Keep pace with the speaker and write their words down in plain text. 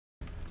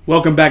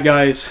Welcome back,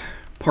 guys.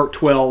 Part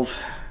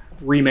 12,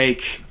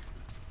 remake,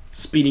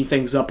 speeding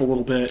things up a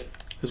little bit,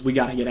 because we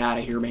gotta get out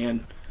of here,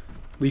 man.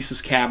 Lisa's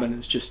cabin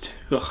is just,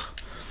 ugh.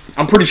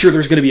 I'm pretty sure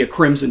there's gonna be a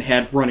Crimson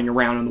Head running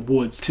around in the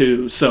woods,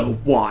 too, so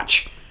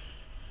watch.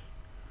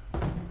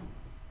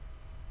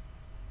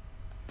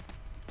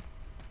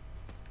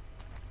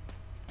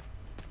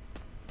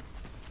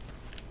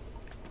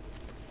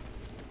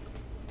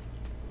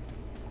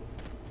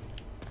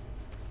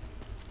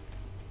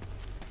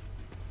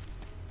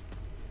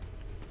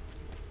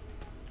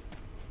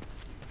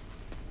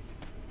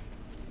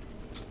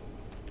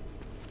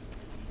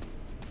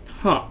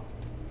 Huh.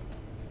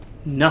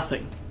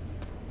 Nothing.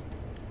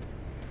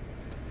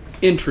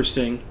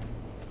 Interesting.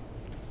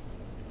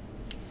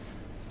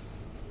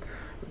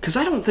 Because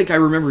I don't think I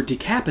remember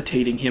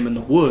decapitating him in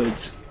the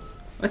woods.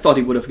 I thought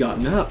he would have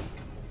gotten up.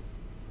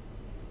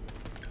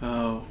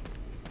 Oh.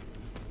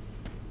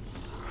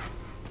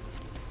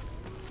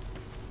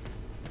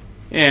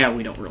 Yeah,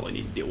 we don't really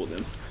need to deal with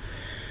him.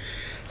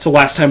 It's the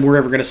last time we're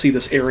ever going to see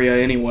this area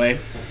anyway.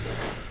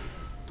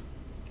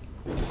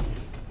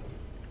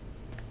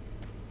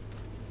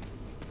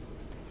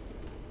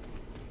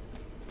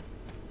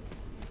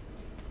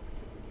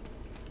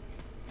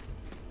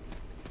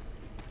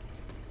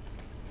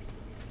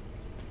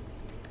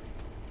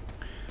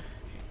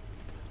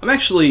 I'm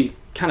actually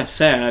kind of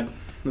sad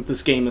that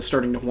this game is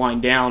starting to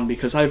wind down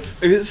because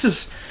this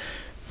is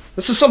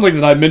something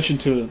that I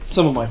mentioned to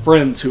some of my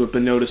friends who have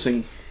been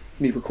noticing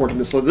me recording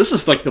this. This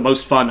is like the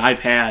most fun I've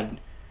had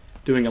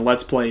doing a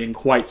Let's Play in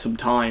quite some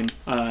time.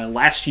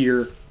 Last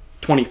year,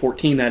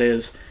 2014 that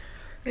is,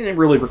 I didn't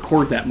really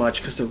record that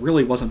much because there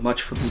really wasn't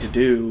much for me to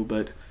do,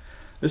 but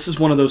this is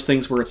one of those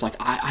things where it's like,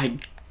 I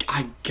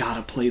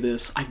gotta play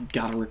this, I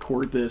gotta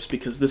record this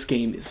because this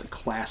game is a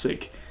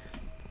classic.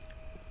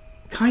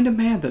 Kinda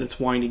mad that it's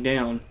winding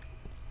down.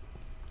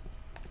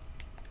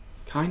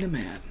 Kinda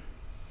mad.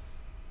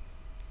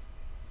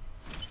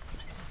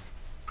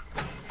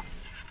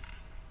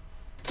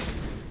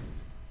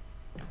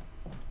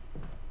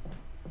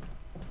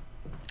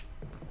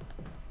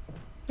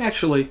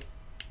 Actually,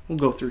 we'll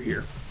go through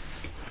here.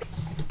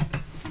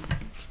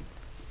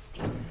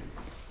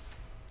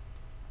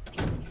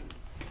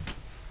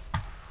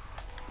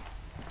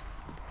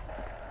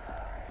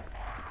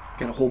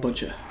 Got a whole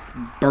bunch of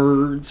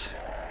birds.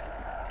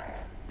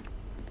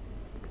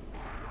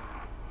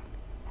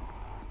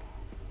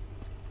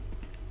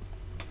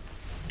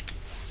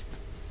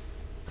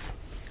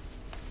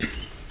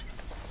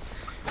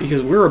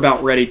 Because we're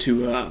about ready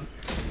to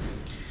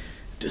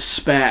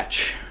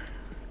dispatch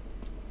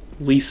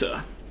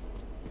Lisa.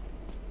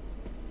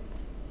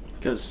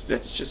 Because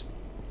that's just...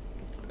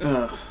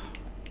 I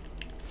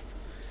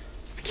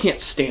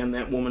can't stand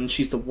that woman.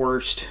 She's the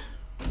worst.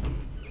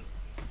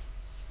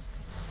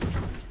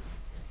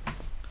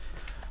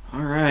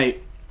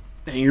 Alright.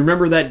 Now you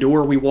remember that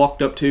door we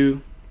walked up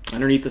to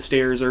underneath the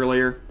stairs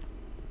earlier?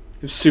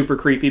 It was super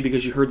creepy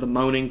because you heard the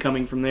moaning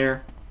coming from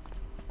there.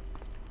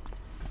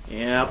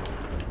 Yep.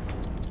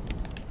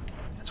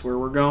 That's where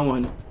we're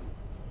going.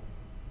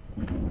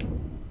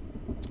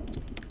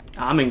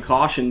 I'm in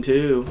caution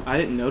too. I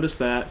didn't notice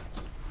that.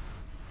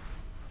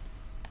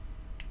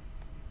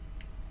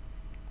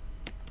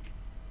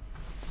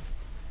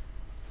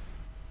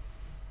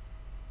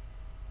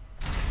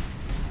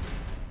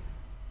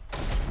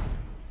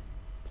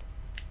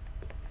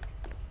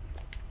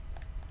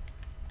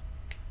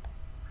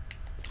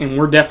 And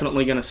we're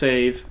definitely going to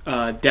save.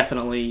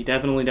 Definitely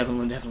going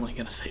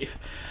to save.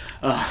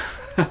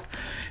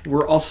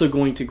 We're also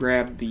going to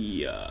grab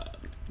the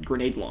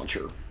grenade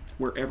launcher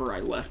wherever I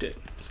left it.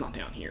 It's not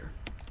down here.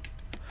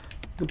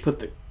 I'll put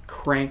the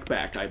crank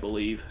back, I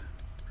believe.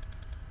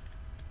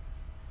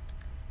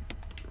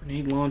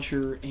 Grenade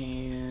launcher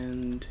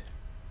and...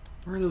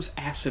 where are those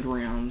acid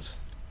rounds?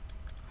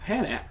 I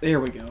had... there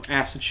we go.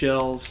 Acid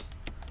shells.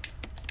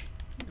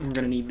 And we're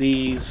going to need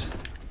these.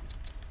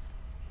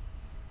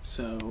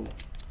 So...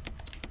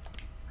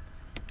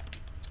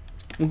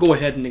 we'll go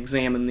ahead and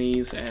examine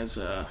these as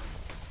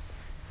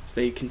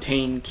they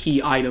contain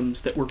key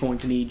items that we're going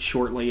to need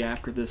shortly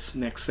after this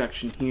next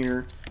section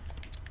here.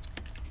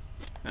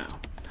 Oh,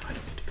 I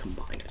don't need to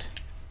combine it.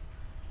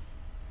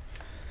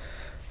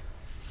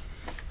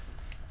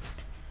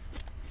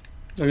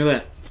 Look at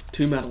that.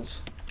 2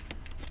 metals.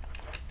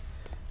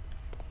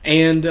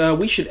 And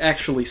we should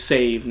actually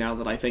save now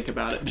that I think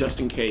about it, just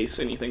in case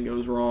anything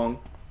goes wrong.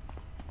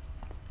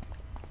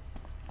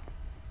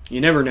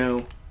 You never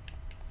know.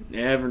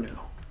 Never know.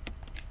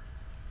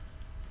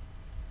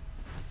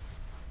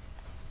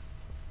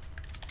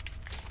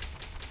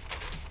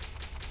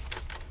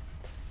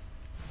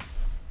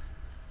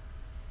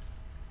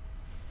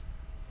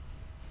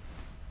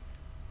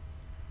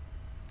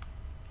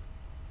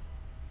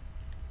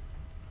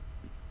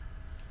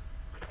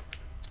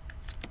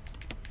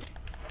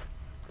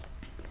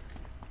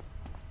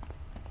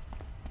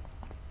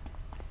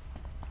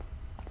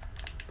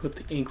 Put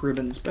the ink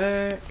ribbons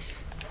back.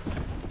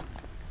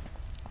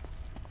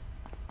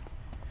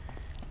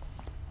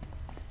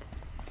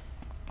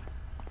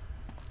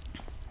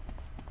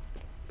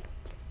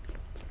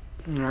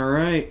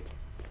 Alright.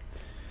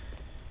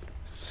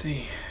 Let's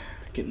see.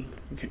 Getting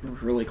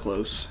really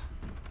close.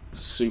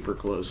 Super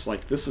close.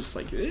 Like, this is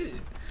like...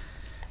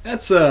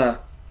 That's,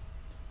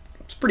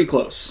 it's pretty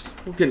close.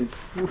 We're getting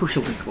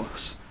really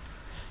close.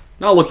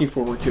 Not looking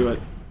forward to it.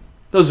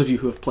 Those of you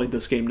who have played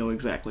this game know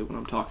exactly what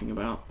I'm talking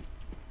about.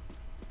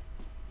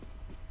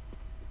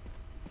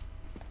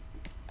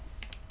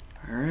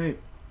 Alright.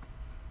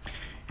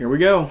 Here we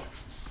go.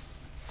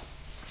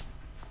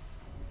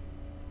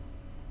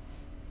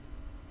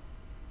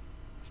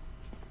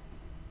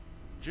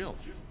 Jill,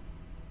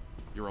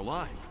 you're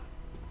alive.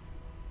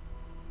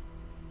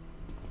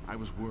 I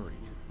was worried,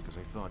 because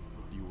I thought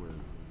you were...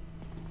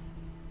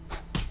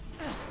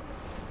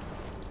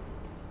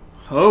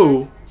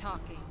 Oh.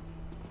 Talking.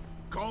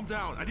 Calm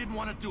down. I didn't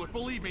want to do it.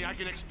 Believe me, I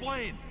can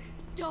explain.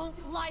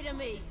 Don't lie to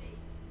me.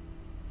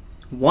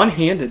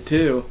 One-handed,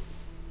 too.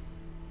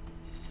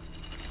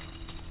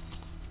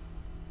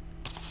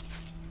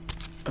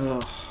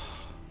 Ugh.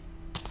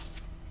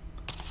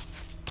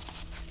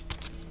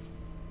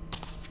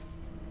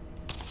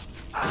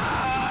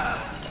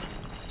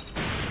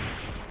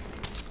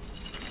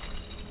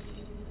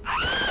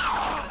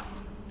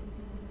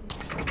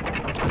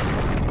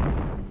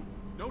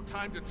 No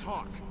time to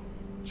talk.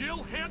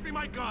 Jill, hand me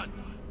my gun.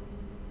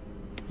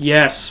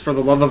 Yes, for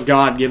the love of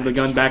God, give the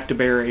gun back to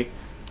Barry.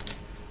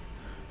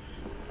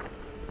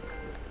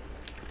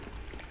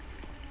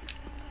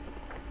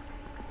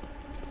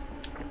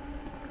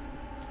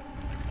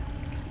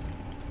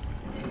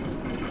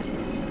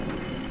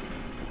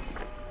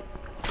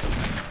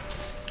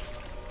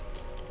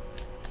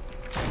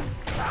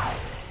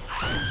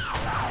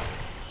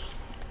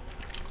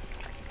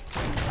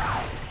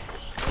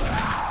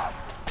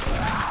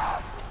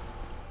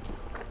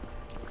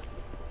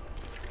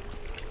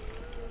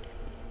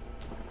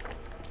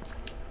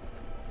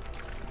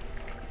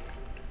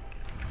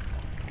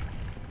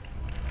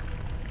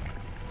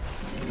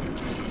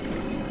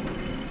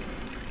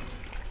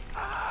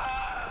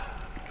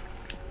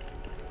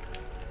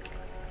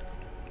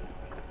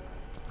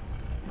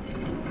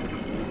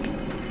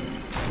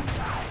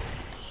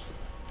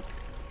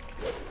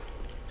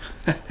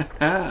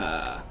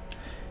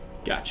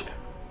 Gotcha.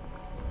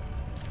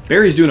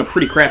 Barry's doing a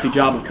pretty crappy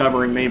job of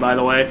covering me, by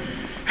the way.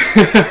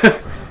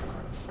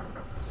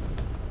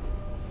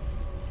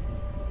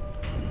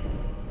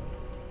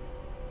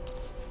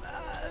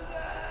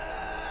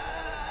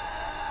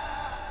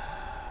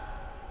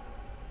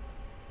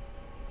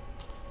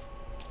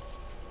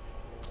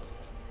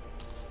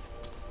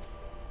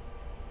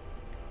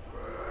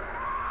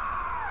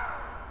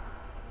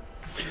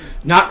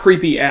 Not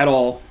creepy at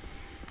all.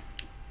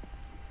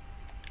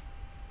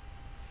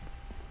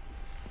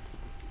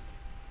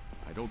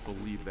 I don't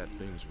believe that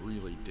thing's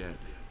really dead.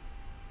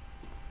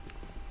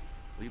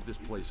 Leave this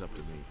place up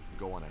to me.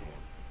 Go on ahead.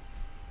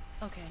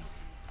 Okay.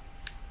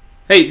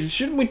 Hey,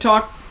 shouldn't we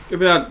talk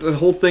about the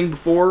whole thing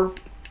before?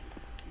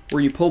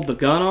 Where you pulled the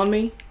gun on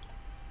me?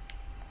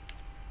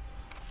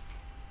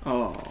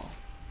 Oh,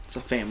 it's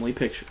a family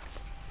picture.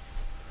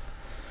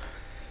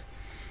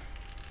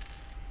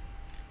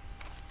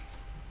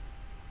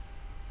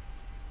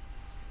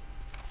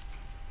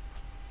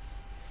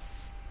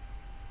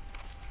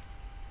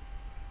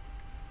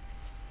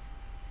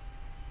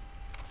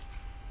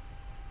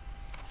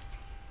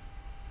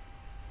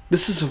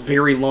 This is a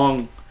very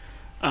long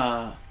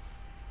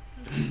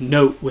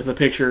note with a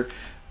picture.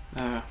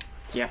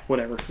 Yeah,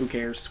 whatever. Who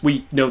cares?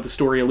 We know the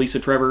story of Lisa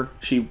Trevor.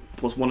 She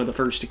was one of the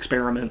first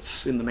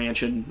experiments in the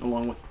mansion,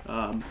 along with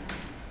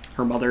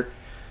her mother.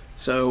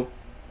 So,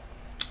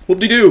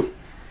 whoop-de-doo.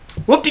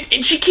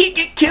 And she can't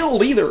get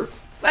killed either.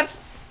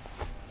 That's...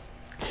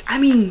 I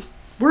mean,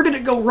 where did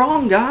it go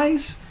wrong,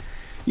 guys?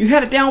 You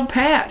had it down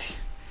pat.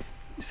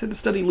 You said to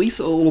study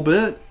Lisa a little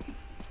bit.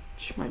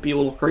 She might be a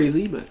little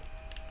crazy, but...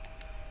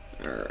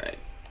 Alright.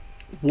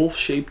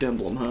 Wolf-shaped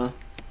emblem, huh?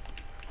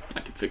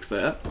 I can fix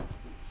that.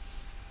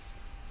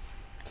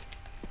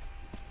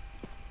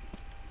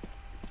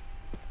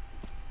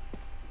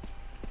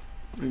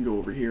 I'm going to go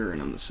over here,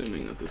 and I'm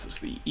assuming that this is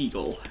the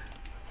eagle.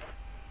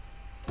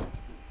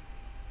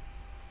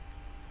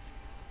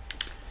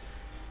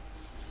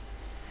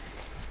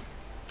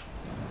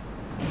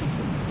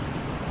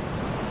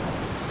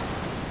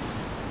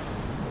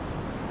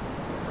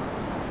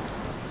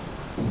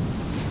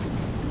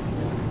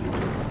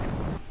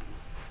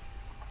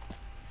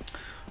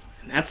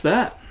 That's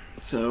that.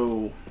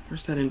 So,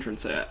 where's that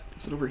entrance at?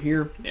 Is it over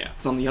here? Yeah,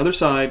 it's on the other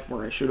side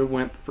where I should have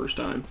went the first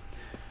time.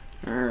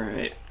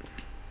 Alright.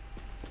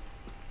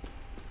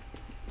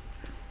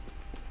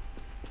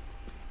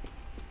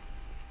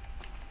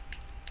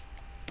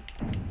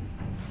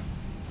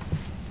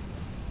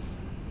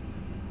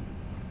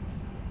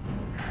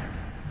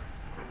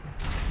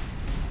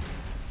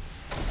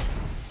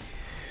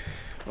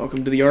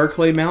 Welcome to the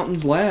Arclay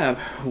Mountains lab,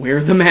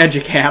 where the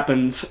magic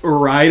happens,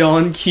 right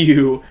on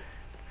cue.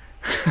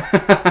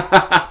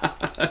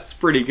 That's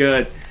pretty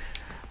good.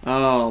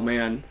 Oh,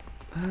 man.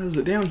 Is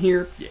it down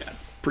here? Yeah,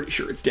 it's pretty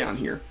sure it's down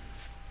here.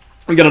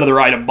 We got another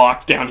item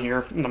box down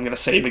here, and I'm going to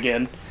save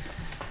again.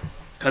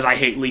 Because I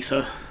hate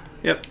Lisa.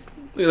 Yep.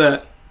 Look at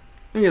that.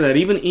 Look at that.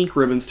 Even ink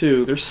ribbons,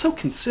 too. They're so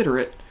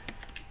considerate.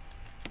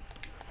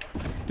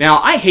 Now,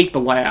 I hate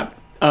the lab.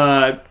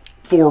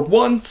 For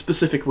one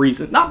specific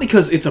reason. Not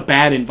because it's a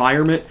bad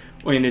environment,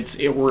 or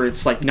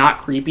it's like not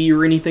creepy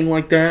or anything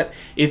like that.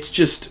 It's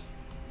just...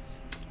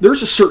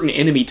 There's a certain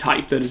enemy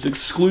type that is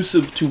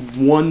exclusive to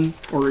one,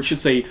 or I should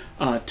say,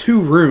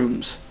 2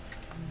 rooms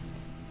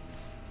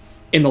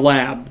in the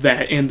lab,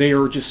 and they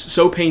are just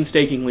so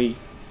painstakingly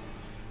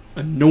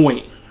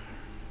annoying.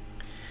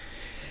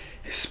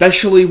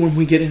 Especially when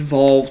we get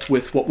involved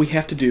with what we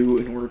have to do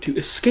in order to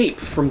escape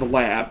from the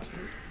lab.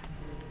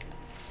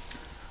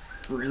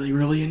 Really,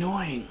 really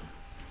annoying.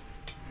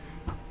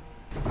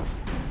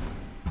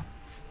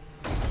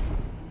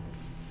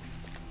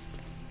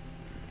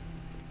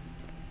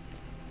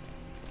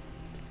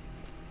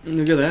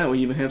 Look at that, we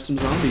even have some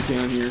zombies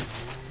down here.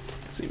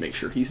 Let's see, make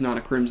sure he's not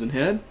a Crimson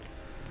Head.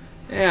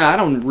 Yeah, I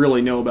don't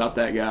really know about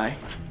that guy.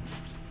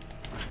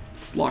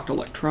 It's locked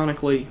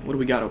electronically. What do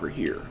we got over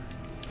here?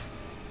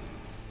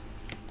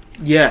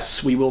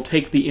 Yes, we will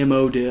take the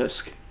MO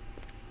disc.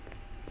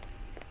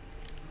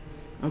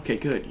 Okay,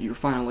 good. You're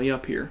finally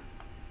up here.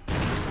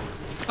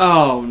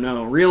 Oh,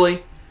 no.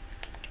 Really?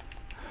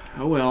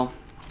 Oh, well.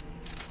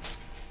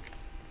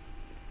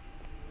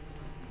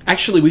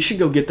 Actually, we should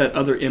go get that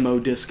other MO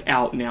disc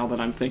out now that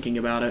I'm thinking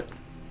about it.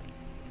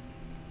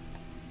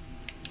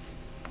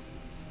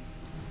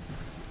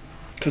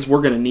 Because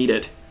we're going to need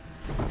it.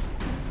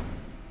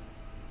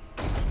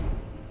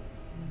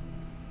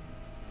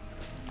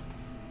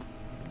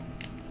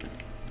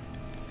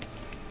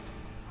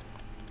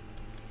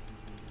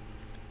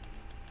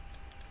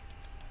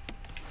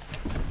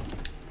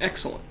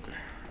 Excellent.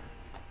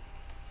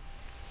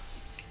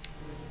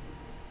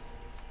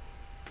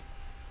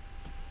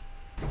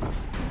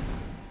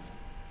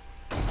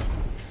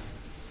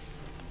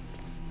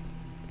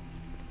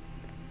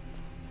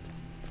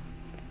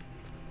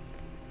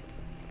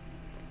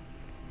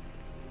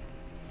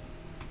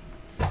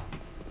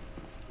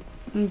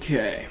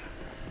 Okay.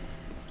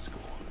 Let's go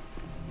on.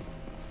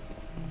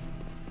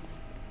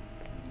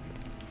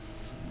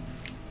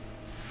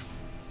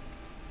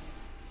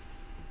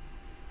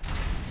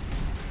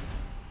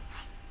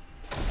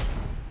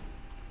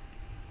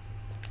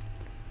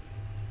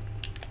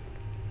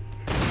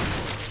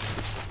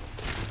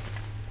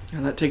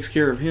 Now that takes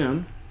care of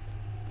him.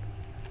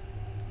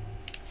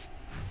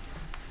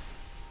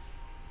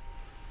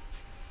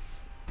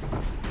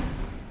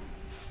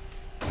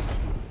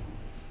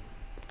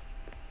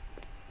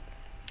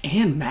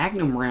 And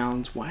Magnum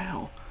rounds,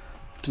 wow.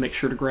 Have to make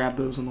sure to grab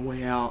those on the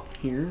way out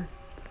here.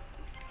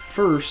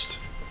 First,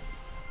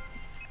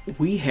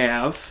 we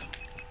have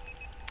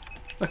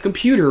a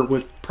computer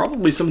with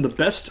probably some of the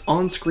best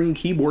on-screen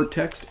keyboard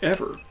text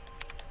ever.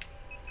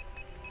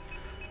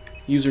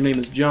 Username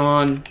is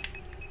John.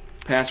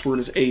 Password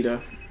is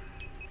Ada.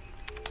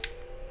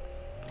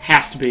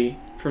 Has to be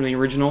from the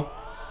original.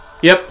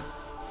 Yep,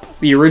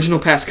 the original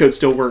passcode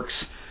still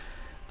works.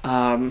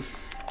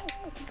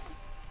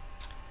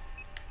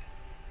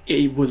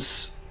 It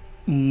was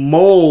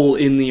Mole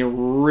in the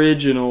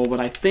original, but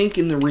I think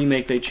in the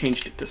remake they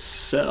changed it to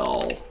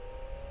Cell.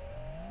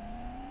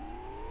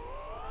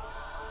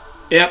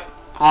 Yep,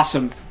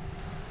 awesome.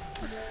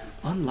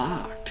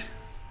 Unlocked.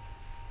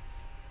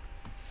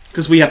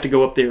 Because we have to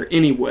go up there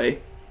anyway.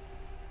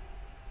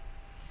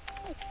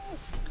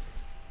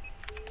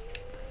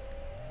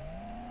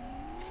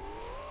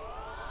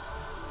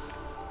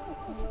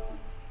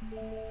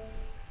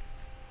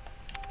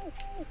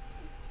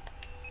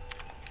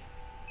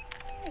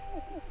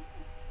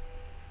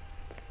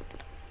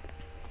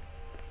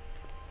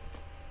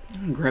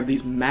 I'm gonna grab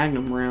these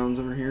Magnum rounds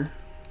over here.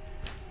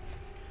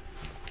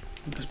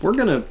 Because we're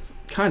gonna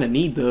kind of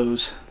need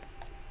those.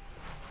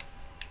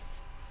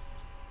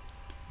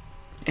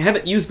 I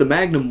haven't used the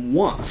Magnum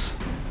once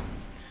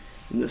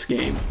in this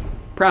game.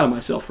 Proud of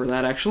myself for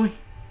that, actually.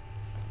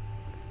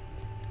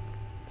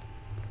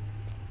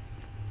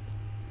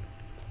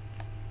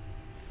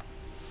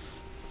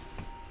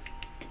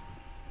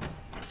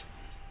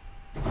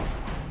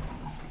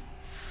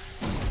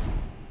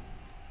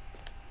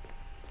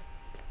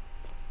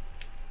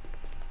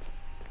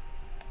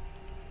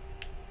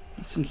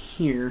 What's in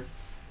here?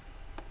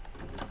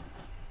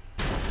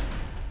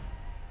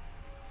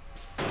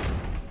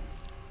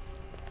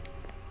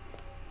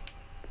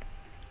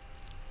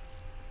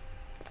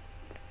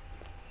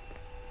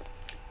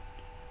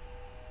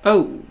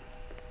 Oh.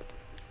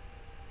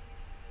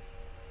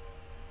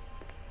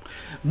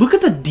 Look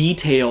at the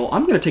detail.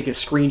 I'm going to take a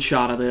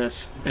screenshot of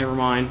this. Never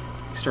mind.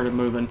 He started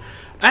moving.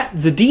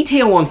 The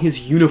detail on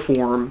his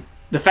uniform,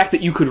 the fact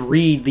that you could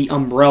read the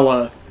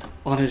umbrella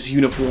on his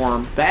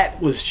uniform, that's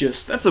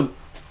one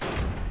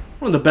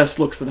of the best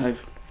looks that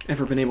I've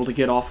ever been able to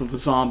get off of a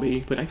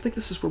zombie. But I think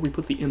this is where we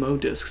put the MO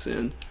discs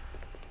in.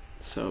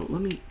 So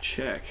let me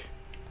check.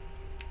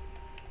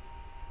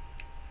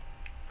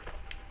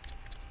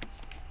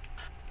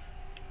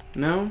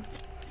 No?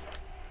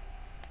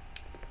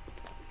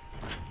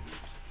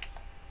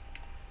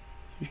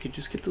 You can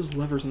just get those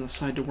levers on the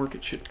side to work.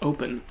 It should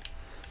open.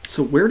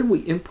 So where do we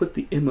input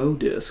the MO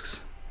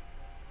discs?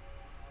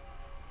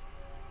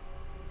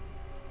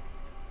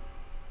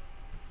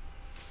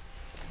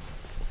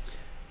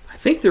 I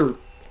think there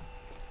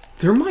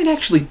might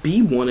actually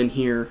be one in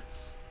here.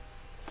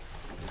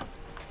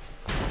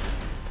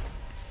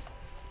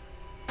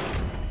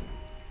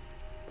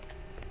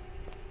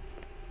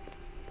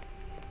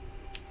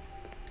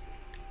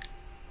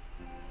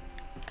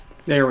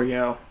 There we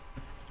go.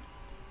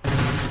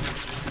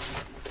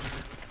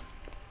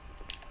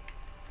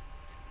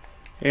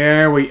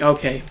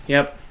 Okay,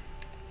 yep.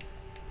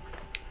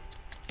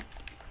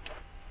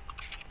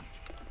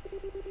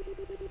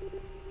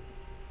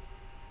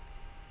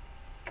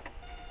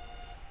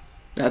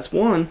 That's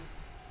one.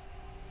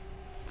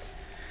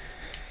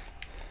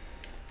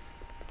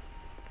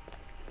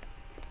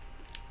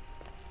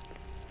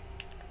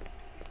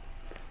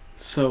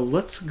 So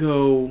let's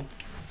go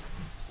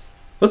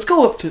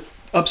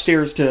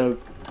upstairs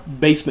to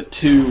basement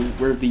 2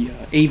 where the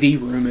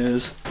AV room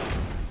is.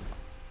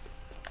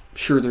 I'm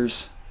sure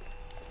there's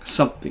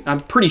something.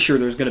 I'm pretty sure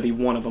there's going to be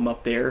one of them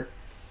up there.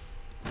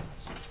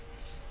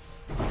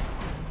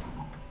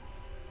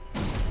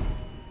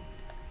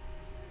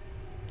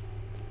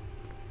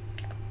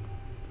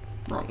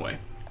 Wrong way.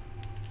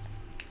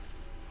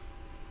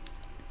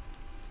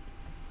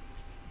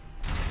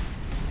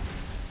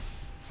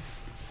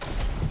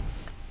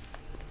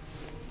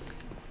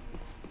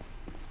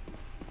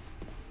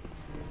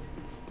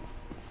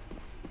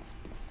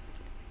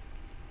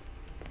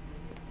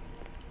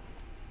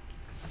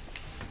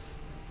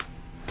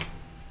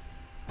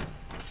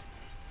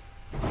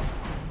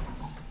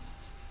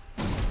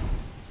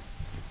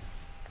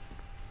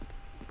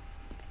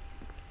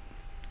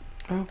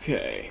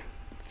 Okay,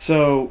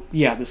 so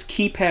yeah, this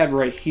keypad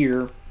right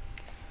here,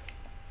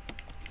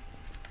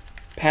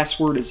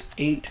 password is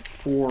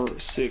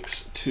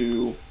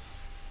 8462.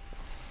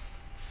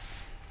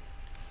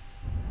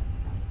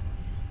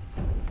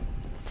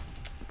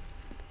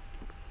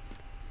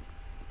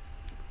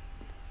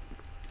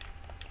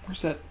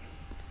 Where's that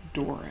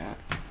door at?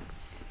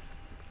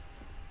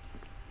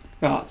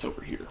 Oh, it's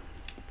over here.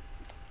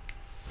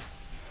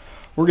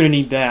 We're going to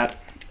need that.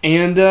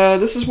 And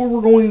this is where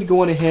we're going to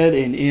go on ahead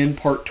and end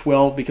part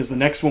 12, because the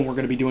next one we're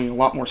going to be doing a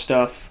lot more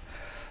stuff.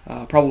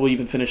 Probably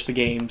even finish the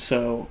game.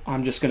 So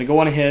I'm just going to go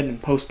on ahead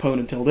and postpone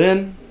until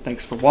then.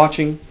 Thanks for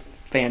watching.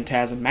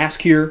 Phantasm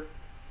Mask here,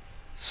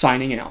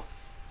 signing out.